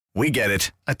We get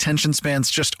it. Attention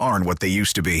spans just aren't what they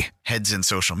used to be. Heads in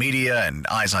social media and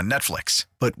eyes on Netflix.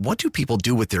 But what do people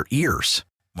do with their ears?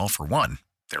 Well, for one,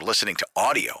 they're listening to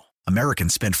audio.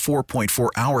 Americans spend 4.4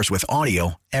 hours with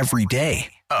audio every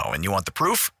day. Oh, and you want the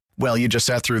proof? Well, you just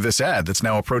sat through this ad that's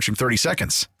now approaching 30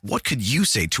 seconds. What could you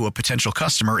say to a potential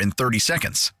customer in 30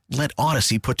 seconds? Let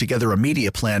Odyssey put together a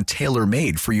media plan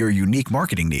tailor-made for your unique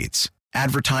marketing needs.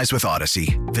 Advertise with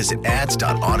Odyssey. Visit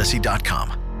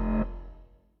ads.odyssey.com.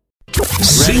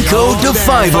 Cinco de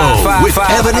Five-O with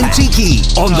Evan and Tiki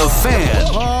on The Fan.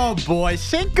 Oh, boy.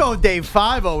 Cinco de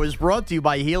Five-O is brought to you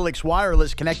by Helix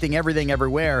Wireless, connecting everything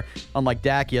everywhere, unlike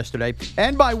Dak yesterday.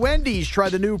 And by Wendy's. Try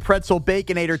the new Pretzel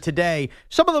Baconator today.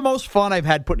 Some of the most fun I've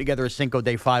had putting together a Cinco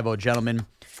de Five-O, gentlemen.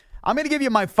 I'm going to give you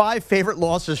my 5 favorite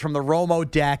losses from the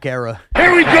Romo-Dak era.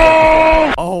 Here we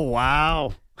go! Oh,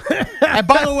 wow. And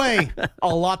by the way,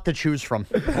 a lot to choose from.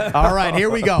 All right, here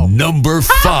we go. Number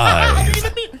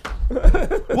 5.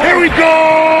 Here we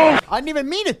go! I didn't even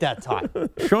mean it that time.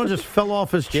 Sean just fell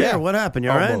off his chair. Yeah. What happened?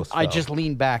 You all right? I just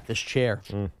leaned back this chair.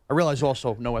 I realize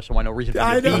also no SOI, no reason for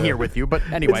me to be here with you, but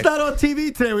anyway. It's not on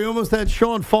TV today. We almost had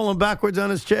Sean falling backwards on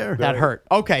his chair. That hurt.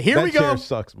 Okay, here we go. That chair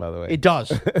sucks, by the way. It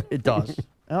does. It does.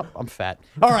 Oh, I'm fat.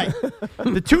 All right.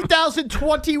 The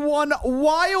 2021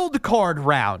 wild card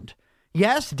round.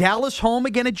 Yes, Dallas home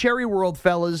again at Jerry World,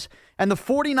 fellas. And the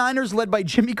 49ers, led by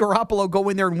Jimmy Garoppolo, go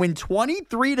in there and win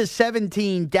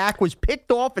 23-17. Dak was picked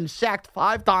off and sacked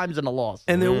 5 times in the loss.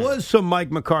 And there was some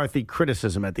Mike McCarthy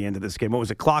criticism at the end of this game. What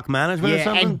was it, clock management or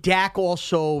something? And Dak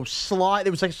also slid.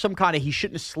 There was like some kind of, he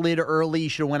shouldn't have slid early. He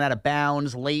should have went out of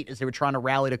bounds late as they were trying to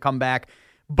rally to come back.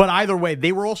 But either way,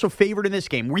 they were also favored in this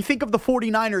game. We think of the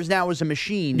 49ers now as a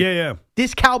machine. Yeah.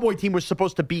 This Cowboy team was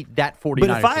supposed to beat that 49ers But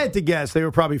if I team. had to guess, they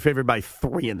were probably favored by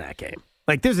 3 in that game.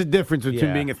 Like, there's a difference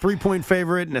between being a 3-point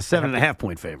favorite and a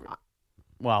 7.5-point favorite.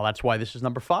 Well, that's why this is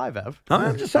number 5, Ev.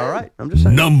 I'm just saying. All right. I'm just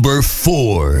saying. Number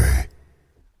 4.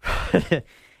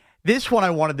 This one I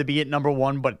wanted to be at number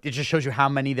 1, but it just shows you how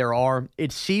many there are.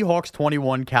 It's Seahawks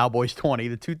 21, Cowboys 20,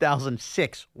 the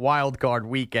 2006 wild card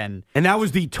weekend. And that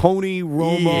was the Tony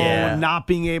Romo not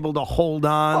being able to hold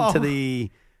on to the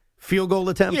field goal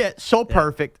attempt? Yeah, so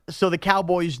perfect. So the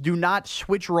Cowboys do not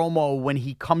switch Romo when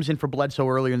he comes in for Bledsoe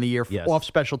earlier in the year off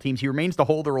special teams. He remains the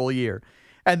holder all year.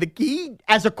 And he,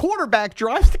 as a quarterback,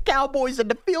 drives the Cowboys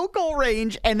into field goal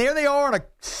range, and there they are on a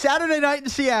Saturday night in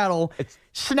Seattle.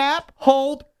 Snap,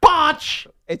 hold, botch.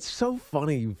 It's so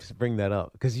funny you bring that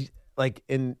up because, like,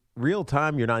 in real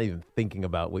time, you're not even thinking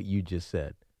about what you just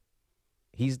said.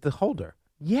 He's the holder.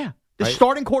 Yeah. The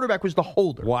starting quarterback was the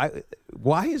holder.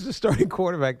 Why is the starting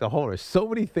quarterback the holder? So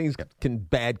many things can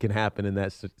happen in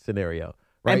that scenario,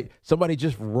 right? And somebody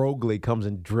just roguely comes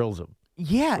and drills him.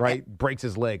 Yeah. Right? Breaks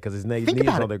his leg because his knees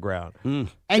on the ground.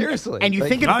 Seriously. And you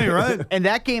think you're right. And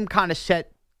that game kind of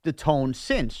set the tone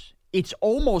since. It's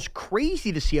almost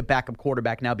crazy to see a backup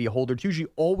quarterback now be a holder. It's usually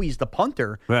always the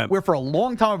punter, where for a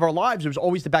long time of our lives, it was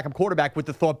always the backup quarterback with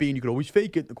the thought being you could always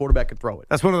fake it, the quarterback could throw it.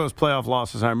 That's one of those playoff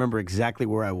losses. I remember exactly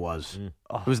where I was.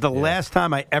 It was the last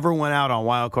time I ever went out on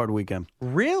wild card weekend.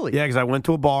 Really? Yeah, because I went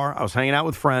to a bar. I was hanging out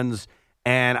with friends,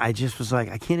 and I just was like,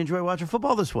 I can't enjoy watching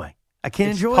football this way. I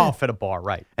can't enjoy it. It's tough at a bar,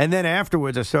 right. And then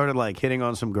afterwards, I started like hitting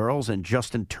on some girls and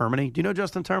Justin Termini. Do you know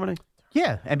Justin Termini?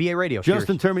 Yeah, NBA radio.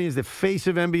 Justin Termini is the face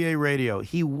of NBA radio.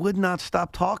 He would not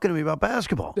stop talking to me about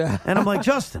basketball. And I'm like,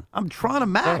 Justin, I'm trying to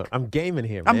mac. I'm gaming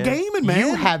here, man. I'm gaming, man.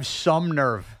 You have some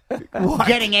nerve.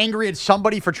 Getting angry at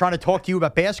somebody for trying to talk to you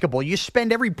about basketball. You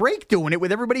spend every break doing it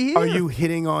with everybody here. Are you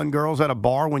hitting on girls at a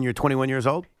bar when you're 21 years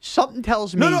old? Something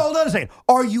tells me. No, hold on a second.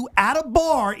 Are you at a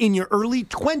bar in your early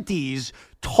 20s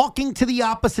talking to the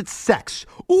opposite sex?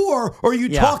 Or are you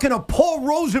talking to Paul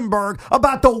Rosenberg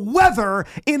about the weather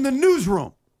in the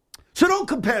newsroom? So don't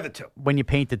compare the two. When you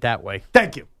paint it that way.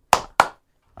 Thank you.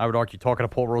 I would argue talking to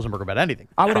Paul Rosenberg about anything.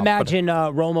 I would imagine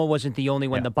Romo wasn't the only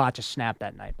one. The botches snapped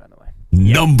that night, by the way.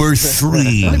 Number 3.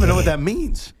 I don't even know what that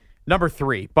means. Number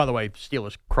 3. By the way,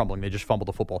 Steelers crumbling. They just fumbled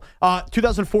the football.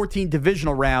 2014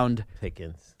 divisional round.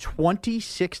 Pickens.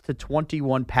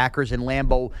 26-21 Packers in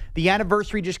Lambeau. The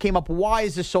anniversary just came up. Why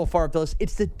is this so far up to us?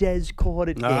 It's the Dez caught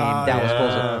it game. Dallas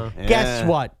calls it. Guess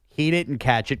what? He didn't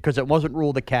catch it because it wasn't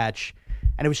ruled a catch.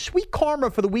 And it was sweet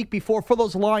karma for the week before for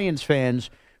those Lions fans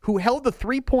who held the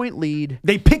 3-point lead.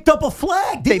 They picked up a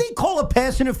flag. Did they call a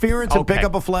pass interference and pick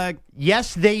up a flag?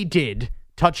 Yes, they did.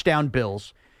 Touchdown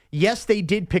Bills. Yes, they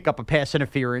did pick up a pass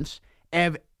interference.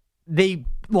 And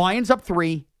Lions up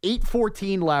 3,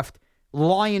 8:14 left.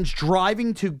 Lions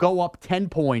driving to go up 10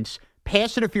 points.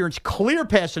 Pass interference, clear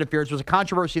pass interference, was a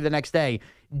controversy the next day.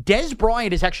 Dez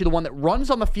Bryant is actually the one that runs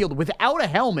on the field without a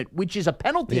helmet, which is a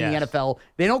penalty in the NFL.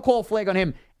 They don't call a flag on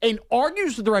him. and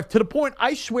argues with the ref to the point,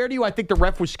 I swear to you, I think the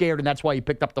ref was scared, and that's why he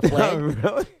picked up the flag.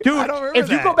 Really? Dude, I don't remember if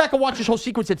you that. go back and watch this whole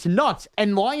sequence, it's nuts.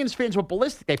 And Lions fans went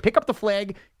ballistic. They pick up the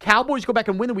flag. Cowboys go back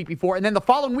and win the week before, and then the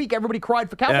following week, everybody cried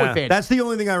for Cowboy fans. That's the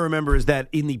only thing I remember is that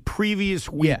in the previous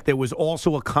week, there was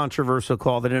also a controversial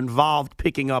call that involved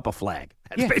picking up a flag.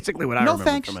 That's basically what I remember. No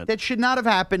thanks. From it. That should not have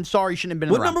happened. Sorry, shouldn't have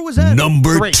been What around. number was that?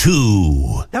 Number 3.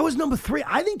 2. That was number 3.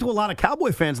 I think to a lot of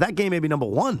Cowboy fans, that game may be number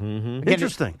 1. Again,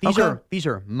 Interesting. These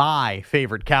are my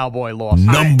favorite Cowboy losses.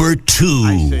 Number 2.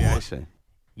 I see.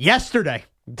 Yesterday.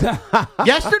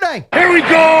 Yesterday. Here we go.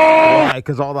 Why?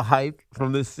 Because all the hype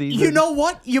from this season. You know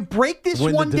what? You break this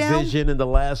win one the down. division in the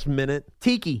last minute.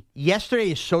 Tiki,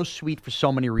 yesterday is so sweet for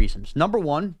so many reasons. Number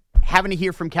one, having to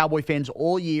hear from Cowboy fans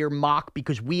all year mock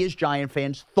because we as Giant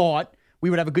fans thought we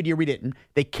would have a good year. We didn't.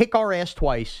 They kick our ass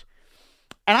twice.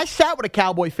 And I sat with a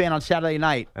Cowboy fan on Saturday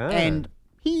night, and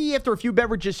he, after a few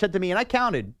beverages, said to me, and I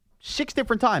counted 6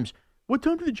 different times, what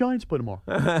time do the Giants play tomorrow?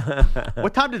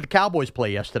 What time did the Cowboys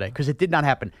play yesterday? Because it did not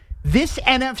happen. This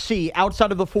NFC,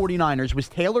 outside of the 49ers, was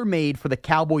tailor-made for the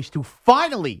Cowboys to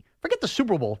finally, forget the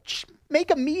Super Bowl, just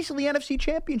make a measly NFC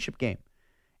championship game.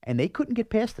 And they couldn't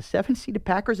get past the 7-seeded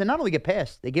Packers. And not only get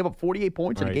past, they gave up 48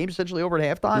 points, and the game's essentially over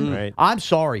at halftime. Right. I'm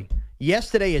sorry.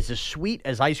 Yesterday is as sweet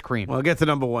as ice cream. Well, I'll get to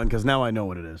number 1 because now I know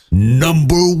what it is.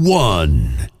 Number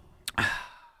 1.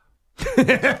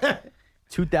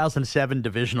 2007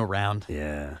 divisional round.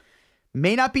 Yeah.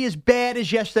 May not be as bad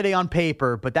as yesterday on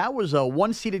paper, but that was a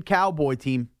 1-seeded Cowboy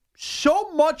team.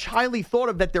 So much highly thought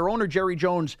of that their owner, Jerry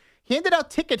Jones, handed out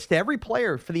tickets to every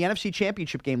player for the NFC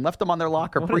Championship game, left them on their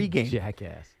locker pregame.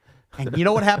 Jackass. And you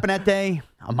know what happened that day?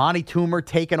 Amani Toomer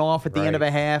taking off at the end of a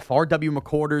half. R.W.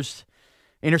 McQuarters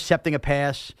intercepting a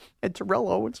pass. And Terrell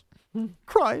Owens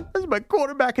crying as my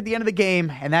quarterback at the end of the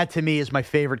game. And that, to me, is my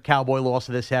favorite Cowboy loss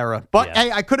of this era. But,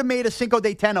 hey, I could have made a Cinco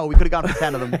de Tenno. We could have gone for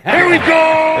 10 of them. Here we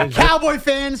go. Cowboy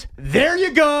fans, there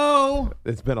you go.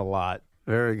 It's been a lot.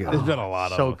 Very good. There's been a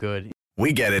lot of So them. good.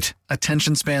 We get it.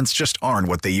 Attention spans just aren't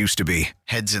what they used to be.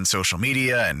 Heads in social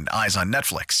media and eyes on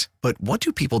Netflix. But what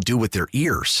do people do with their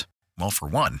ears? Well, for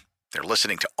one, they're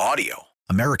listening to audio.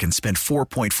 Americans spend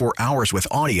 4.4 hours with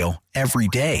audio every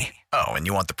day. Oh, and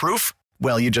you want the proof?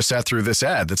 Well, you just sat through this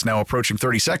ad that's now approaching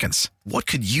 30 seconds. What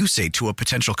could you say to a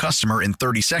potential customer in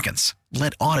 30 seconds?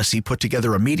 Let Odyssey put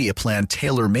together a media plan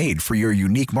tailor-made for your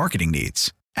unique marketing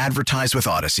needs. Advertise with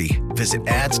Odyssey. Visit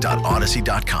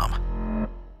ads.odyssey.com.